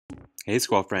Hey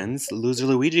squall friends,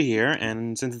 loserluigi here,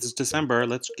 and since it's December,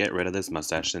 let's get rid of this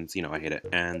mustache since, I hate it.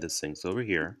 And this sink's over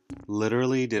here.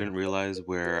 Literally didn't realize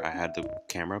where I had the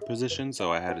camera position,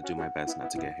 so I had to do my best not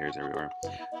to get hairs everywhere.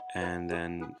 And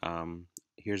then,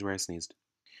 here's where I sneezed.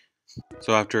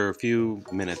 So after a few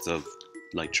minutes of,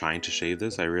 trying to shave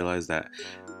this, I realized that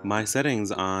my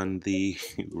settings on the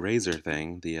razor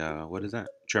thing, the, what is that?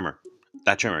 Trimmer.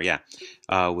 That trimmer, yeah,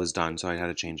 was done, so I had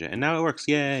to change it. And now it works,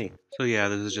 yay! So yeah,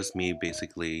 this is just me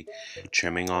basically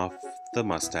trimming off the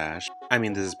mustache. I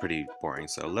mean, this is pretty boring,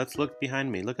 so let's look behind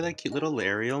me. Look at that cute little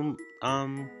Ariel,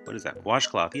 what is that?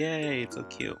 Washcloth, yay, it's so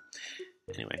cute.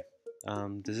 Anyway,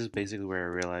 this is basically where I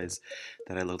realized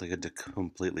that I look like a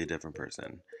completely different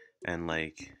person. And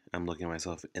I'm looking at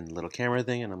myself in the little camera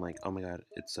thing and I'm like, oh my god,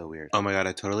 it's so weird. Oh my god,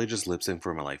 I totally just lip synced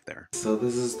for my life there. So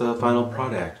this is the final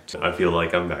product. I feel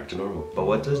like I'm back to normal. But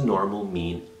what does normal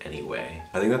mean anyway?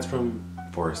 I think that's from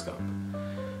Forrest Gump.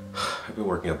 I've been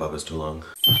working at Bubba's too long.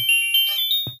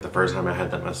 The first time I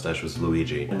had that mustache was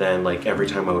Luigi. And then every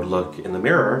time I would look in the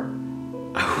mirror,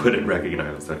 I wouldn't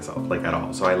recognize myself at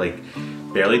all. So I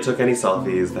barely took any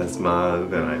selfies that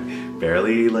month, and I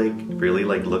barely really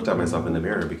looked at myself in the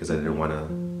mirror because I didn't want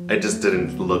to. It just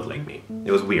didn't look like me.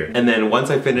 It was weird. And then once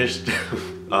I finished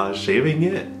shaving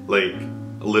it,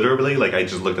 literally I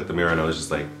just looked at the mirror and I was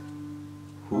just like,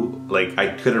 who? I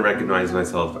couldn't recognize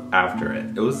myself after it.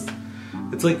 It was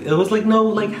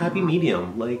no happy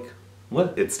medium.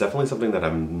 What? It's definitely something that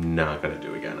I'm not gonna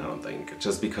do again, I don't think.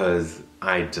 Just because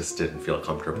I just didn't feel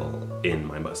comfortable in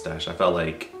my mustache. I felt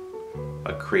like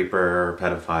a creeper,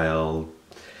 pedophile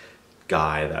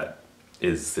guy that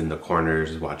is in the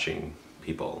corners watching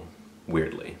people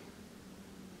weirdly.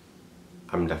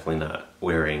 I'm definitely not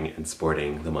wearing and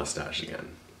sporting the mustache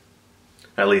again.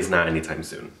 At least not anytime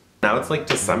soon. Now it's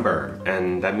December,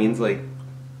 and that means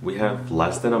we have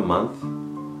less than a month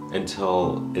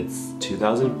until it's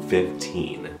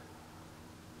 2015.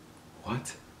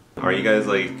 What? Are you guys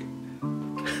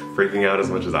freaking out as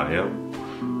much as I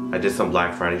am? I did some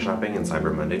Black Friday shopping and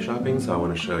Cyber Monday shopping, so I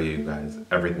want to show you guys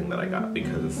everything that I got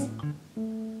because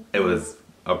it was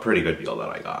a pretty good deal that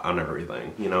I got on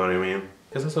everything, you know what I mean?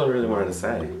 Because that's what I really wanted to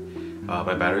say.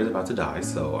 My battery's about to die,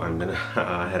 so I'm gonna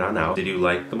head on out. Did you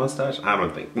like the mustache? I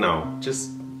don't think, no,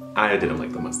 just I didn't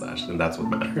like the mustache, and that's what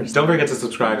matters. Don't forget to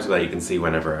subscribe so that you can see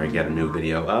whenever I get a new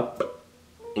video up.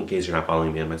 In case you're not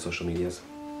following me on my social medias,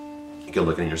 you can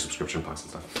look in your subscription box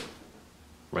and stuff.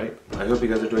 Right? I hope you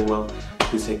guys are doing well.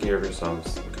 Please take care of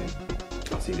yourselves, okay?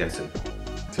 I'll see you guys soon.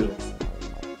 Toodles.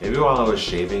 Maybe while I was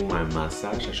shaving my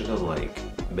mustache, I should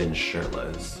have been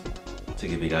shirtless to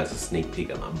give you guys a sneak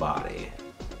peek of my body.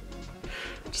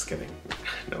 Just kidding.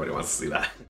 Nobody wants to see that.